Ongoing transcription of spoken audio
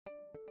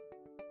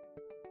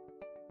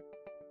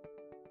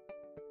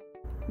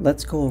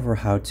let's go over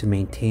how to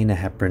maintain a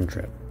heparin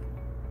drip.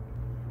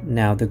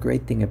 Now, the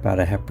great thing about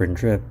a heparin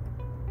drip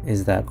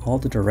is that all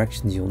the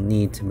directions you'll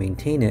need to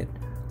maintain it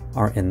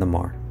are in the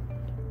MAR.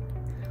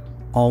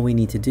 All we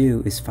need to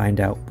do is find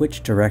out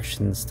which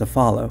directions to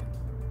follow.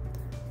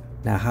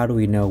 Now, how do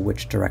we know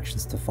which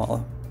directions to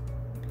follow?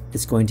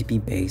 It's going to be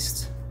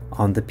based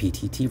on the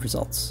PTT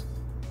results.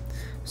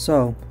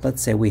 So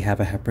let's say we have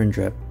a heparin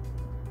drip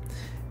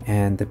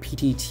and the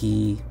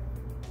PTT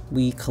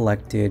we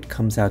collected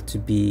comes out to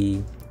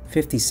be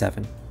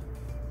 57.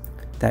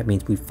 That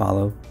means we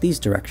follow these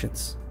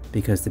directions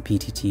because the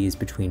PTT is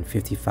between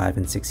 55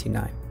 and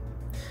 69.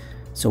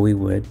 So we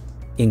would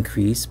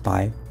increase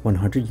by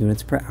 100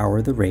 units per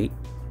hour the rate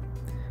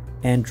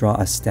and draw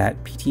a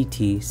stat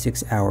PTT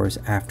 6 hours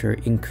after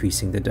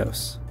increasing the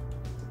dose.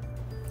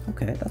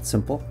 Okay, that's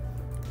simple.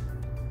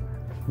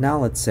 Now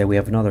let's say we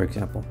have another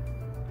example.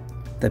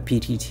 The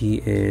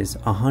PTT is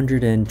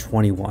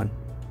 121.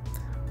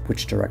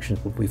 Which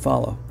directions would we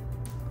follow?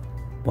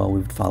 Well,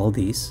 we would follow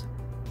these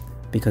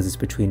because it's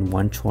between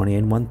 120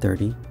 and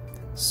 130.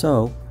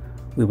 So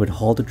we would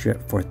hold the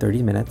drip for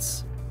 30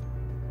 minutes,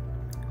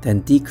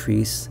 then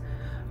decrease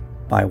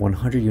by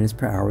 100 units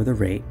per hour the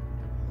rate,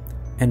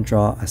 and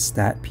draw a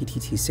stat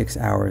PTT 6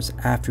 hours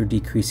after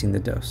decreasing the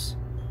dose.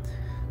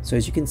 So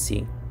as you can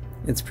see,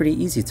 it's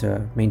pretty easy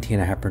to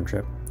maintain a heparin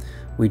drip.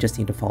 We just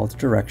need to follow the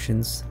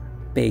directions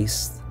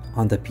based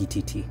on the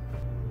PTT.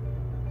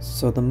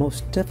 So the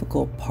most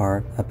difficult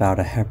part about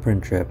a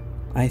heparin drip,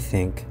 I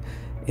think,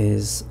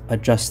 is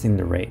adjusting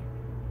the rate.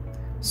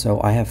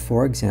 So I have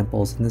 4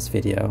 examples in this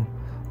video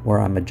where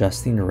I'm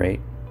adjusting the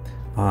rate.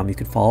 You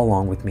could follow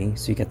along with me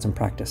so you get some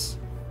practice.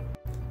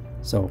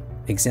 So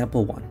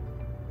example 1,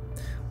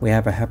 we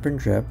have a heparin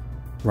drip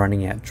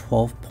running at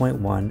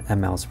 12.1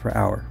 mLs per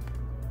hour.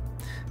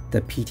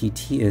 The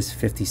PTT is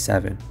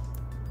 57.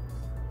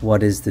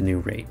 What is the new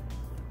rate?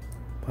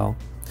 Well,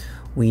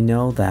 we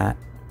know that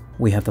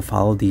we have to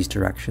follow these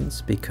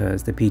directions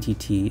because the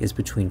PTT is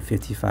between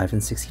 55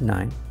 and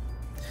 69.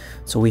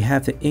 So we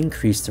have to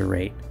increase the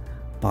rate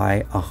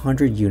by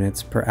 100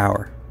 units per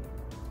hour.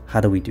 How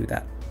do we do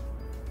that?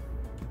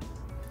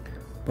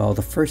 Well,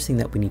 the first thing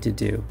that we need to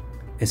do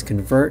is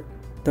convert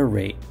the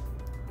rate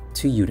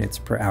to units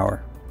per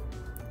hour.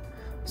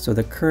 So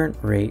the current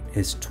rate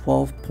is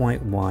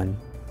 12.1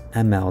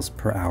 mLs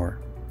per hour.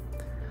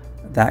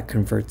 That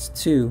converts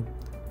to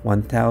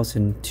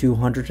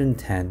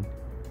 1,210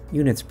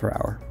 units per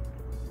hour.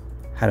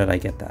 How did I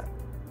get that?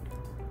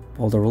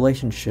 Well, the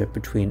relationship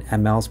between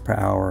mLs per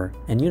hour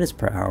and units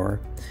per hour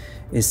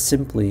is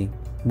simply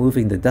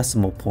moving the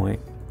decimal point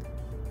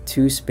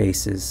 2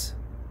 spaces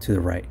to the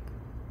right,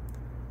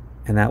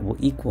 and that will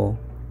equal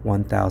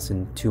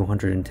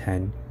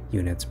 1,210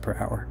 units per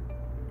hour.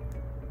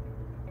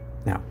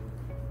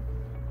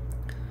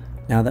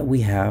 Now that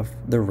we have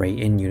the rate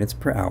in units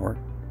per hour,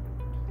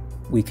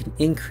 we can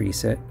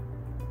increase it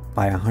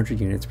by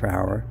 100 units per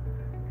hour,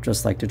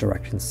 just like the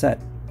directions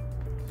said.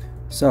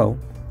 So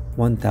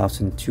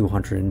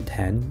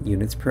 1,210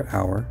 units per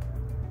hour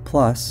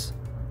plus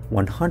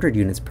 100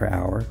 units per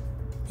hour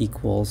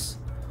equals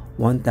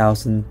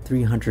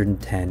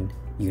 1,310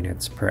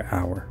 units per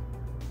hour.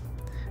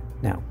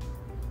 Now,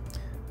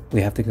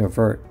 we have to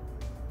convert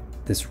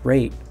this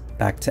rate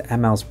back to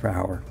mLs per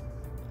hour.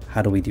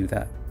 How do we do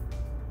that?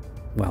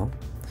 Well,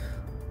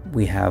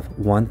 we have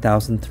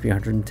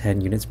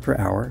 1,310 units per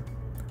hour.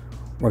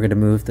 We're going to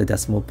move the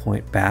decimal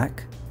point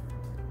back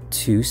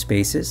 2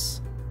 spaces,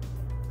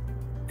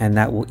 and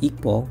that will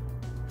equal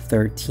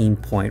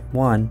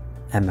 13.1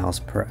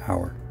 mLs per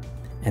hour.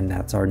 And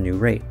that's our new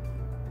rate.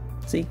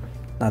 See?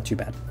 Not too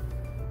bad.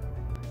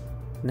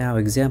 Now,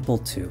 example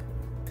 2.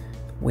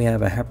 We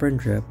have a heparin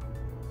drip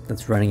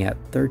that's running at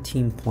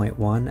 13.1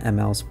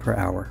 mLs per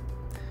hour.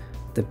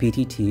 The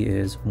PTT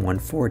is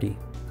 140.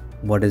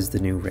 What is the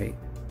new rate?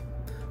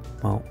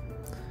 Well,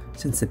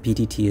 since the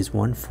PTT is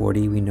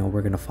 140, we know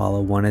we're going to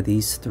follow one of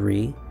these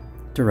 3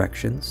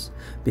 directions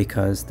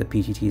because the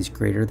PTT is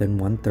greater than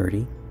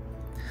 130.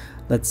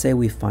 Let's say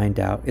we find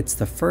out it's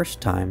the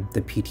first time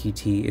the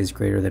PTT is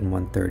greater than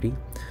 130,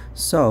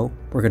 so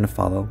we're going to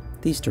follow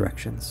these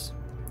directions.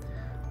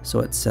 So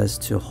it says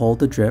to hold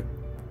the drip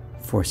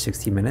for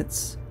 60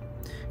 minutes,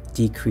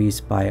 decrease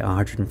by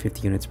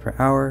 150 units per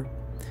hour,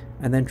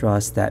 and then draw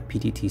a stat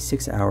PTT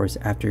 6 hours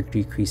after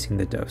decreasing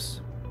the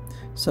dose.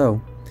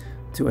 So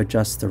to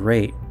adjust the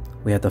rate,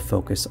 we have to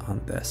focus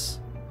on this.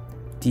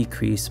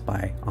 Decrease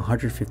by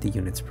 150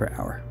 units per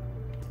hour.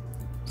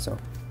 So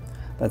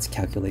let's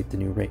calculate the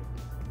new rate.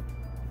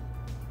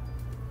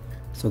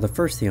 So the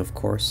first thing, of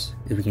course,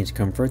 is we need to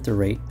convert the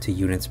rate to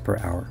units per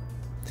hour.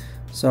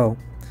 So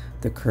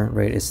the current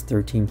rate is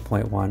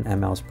 13.1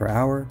 mLs per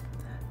hour.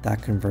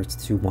 That converts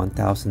to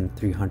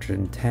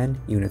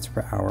 1,310 units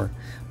per hour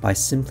by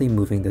simply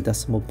moving the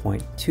decimal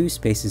point 2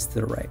 spaces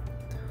to the right.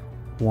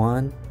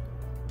 1,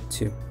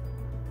 2.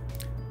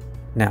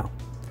 Now,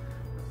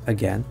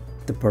 again,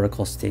 the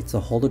protocol states to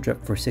hold a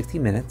drip for 60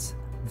 minutes,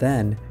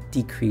 then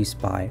decrease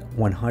by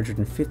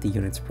 150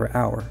 units per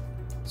hour.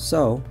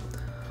 So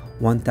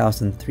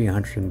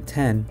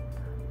 1,310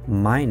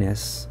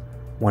 minus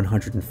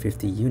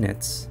 150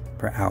 units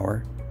per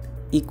hour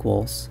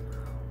equals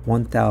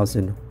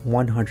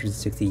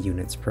 1,160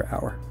 units per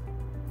hour.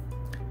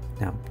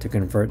 Now, to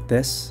convert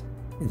this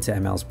into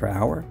mLs per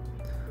hour,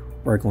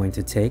 we're going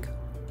to take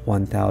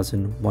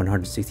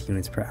 1,160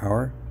 units per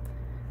hour,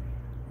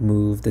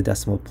 move the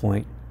decimal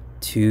point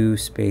 2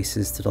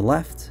 spaces to the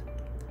left,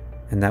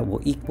 and that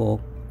will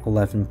equal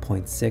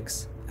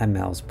 11.6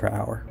 mLs per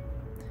hour.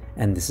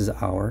 And this is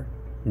our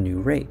new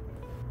rate.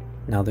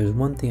 Now, there's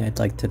one thing I'd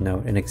like to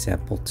note in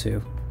example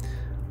 2.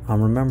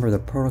 Remember, the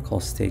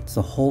protocol states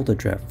to hold a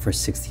drip for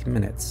 60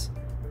 minutes.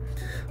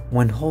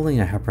 When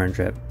holding a heparin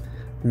drip,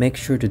 make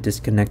sure to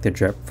disconnect the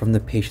drip from the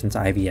patient's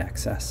IV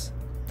access.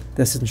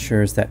 This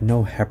ensures that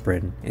no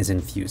heparin is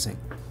infusing.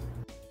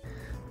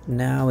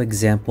 Now,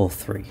 example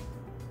 3.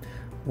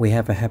 We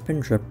have a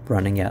heparin drip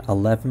running at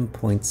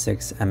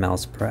 11.6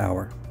 mLs per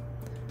hour.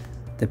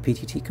 The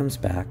PTT comes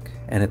back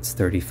and it's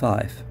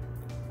 35.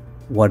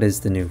 What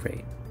is the new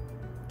rate?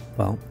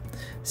 Well,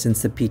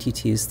 since the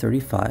PTT is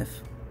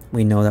 35,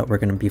 we know that we're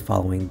going to be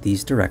following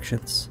these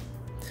directions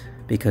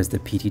because the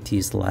PTT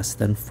is less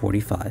than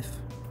 45.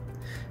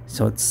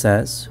 So it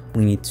says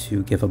we need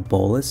to give a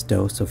bolus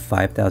dose of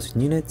 5,000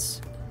 units,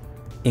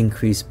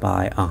 increase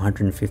by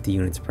 150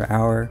 units per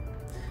hour,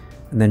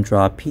 and then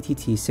draw a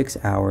PTT 6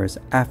 hours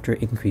after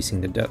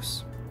increasing the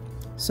dose.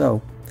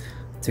 So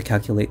to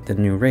calculate the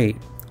new rate,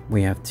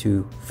 we have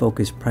to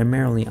focus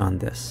primarily on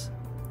this,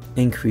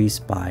 increase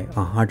by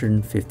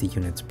 150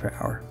 units per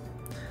hour.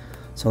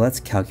 So let's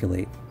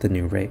calculate the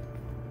new rate.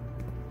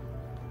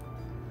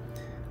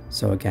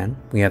 So again,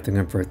 we have to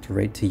convert the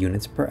rate to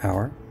units per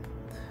hour.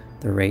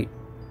 The rate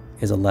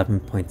is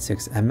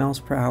 11.6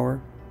 mLs per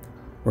hour.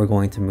 We're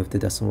going to move the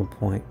decimal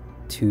point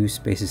 2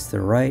 spaces to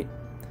the right,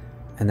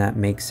 and that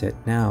makes it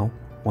now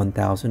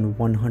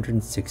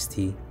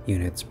 1,160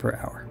 units per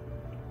hour.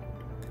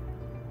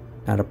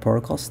 Now the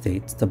protocol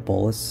states the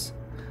bolus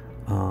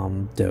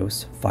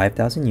dose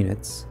 5,000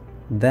 units,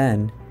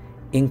 then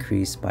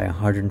increase by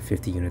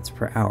 150 units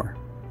per hour.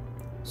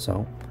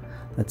 So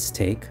let's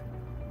take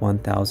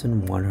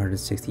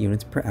 1,160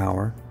 units per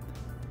hour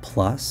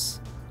plus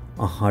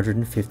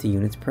 150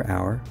 units per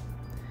hour,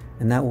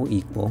 and that will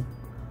equal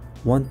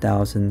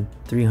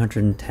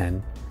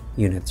 1,310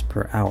 units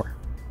per hour.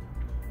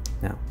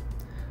 Now,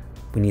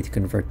 we need to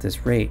convert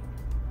this rate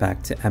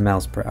back to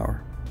mLs per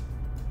hour.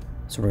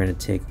 So we're going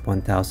to take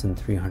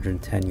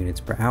 1,310 units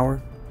per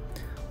hour.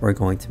 We're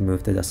going to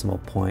move the decimal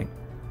point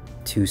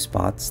 2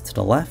 spots to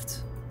the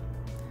left,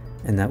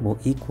 and that will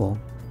equal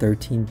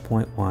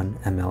 13.1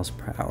 mLs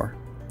per hour.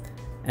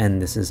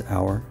 And this is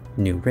our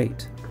new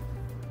rate.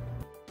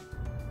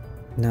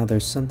 Now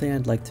there's something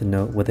I'd like to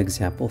note with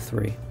example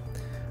 3.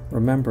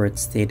 Remember, it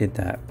stated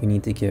that we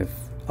need to give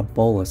a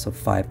bolus of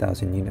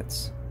 5,000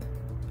 units.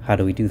 How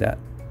do we do that?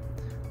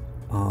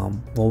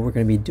 Well, we're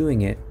going to be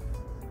doing it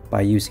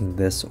by using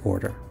this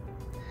order.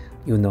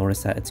 You'll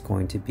notice that it's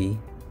going to be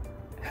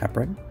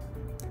heparin.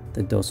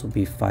 The dose will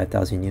be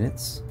 5,000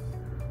 units.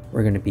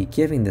 We're going to be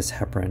giving this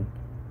heparin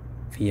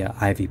via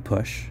IV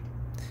push,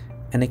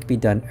 and it can be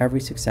done every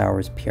 6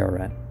 hours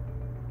PRN.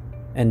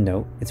 And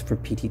note, it's for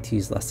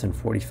PTTs less than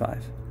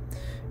 45.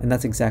 And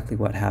that's exactly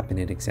what happened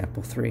in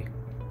example 3.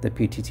 The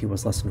PTT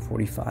was less than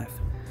 45,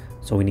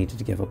 so we needed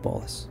to give a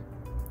bolus.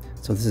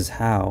 So this is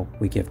how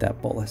we give that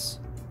bolus,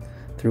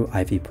 through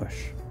IV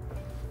push.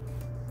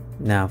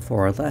 Now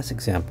for our last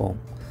example,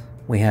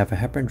 we have a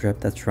heparin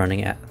drip that's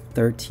running at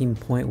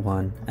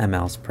 13.1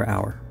 mLs per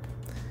hour.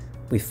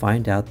 We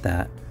find out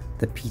that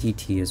the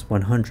PTT is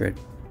 100.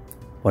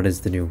 What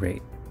is the new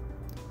rate?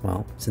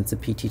 Well, since the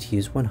PTT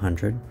is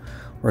 100,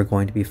 we're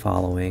going to be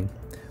following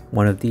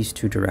one of these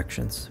two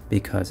directions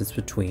because it's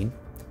between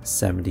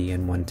 70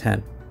 and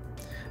 110.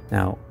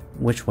 Now,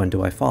 which one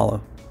do I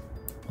follow?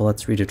 Well,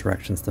 let's read the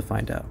directions to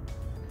find out.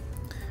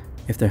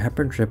 If the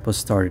heparin drip was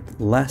started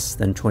less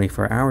than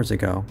 24 hours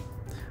ago,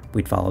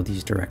 we'd follow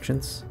these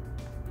directions.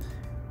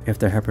 If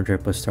the heparin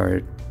drip was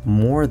started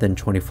more than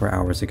 24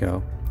 hours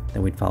ago,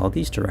 then we'd follow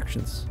these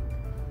directions.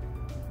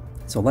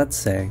 So let's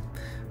say,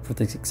 for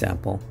this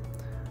example,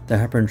 the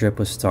heparin drip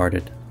was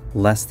started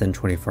less than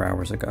 24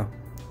 hours ago.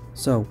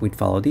 So we'd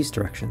follow these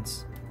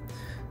directions.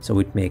 So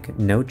we'd make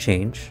no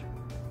change,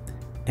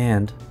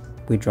 and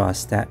we draw a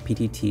stat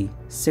PTT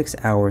 6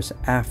 hours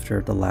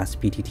after the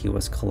last PTT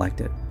was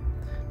collected.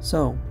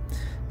 So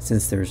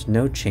since there's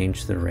no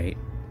change to the rate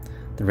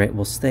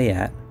will stay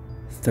at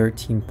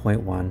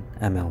 13.1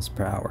 mLs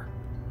per hour.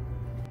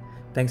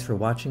 Thanks for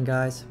watching,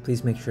 guys.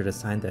 Please make sure to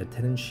sign the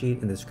attendance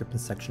sheet in the description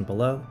section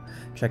below.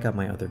 Check out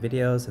my other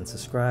videos and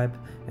subscribe,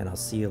 and I'll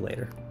see you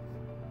later.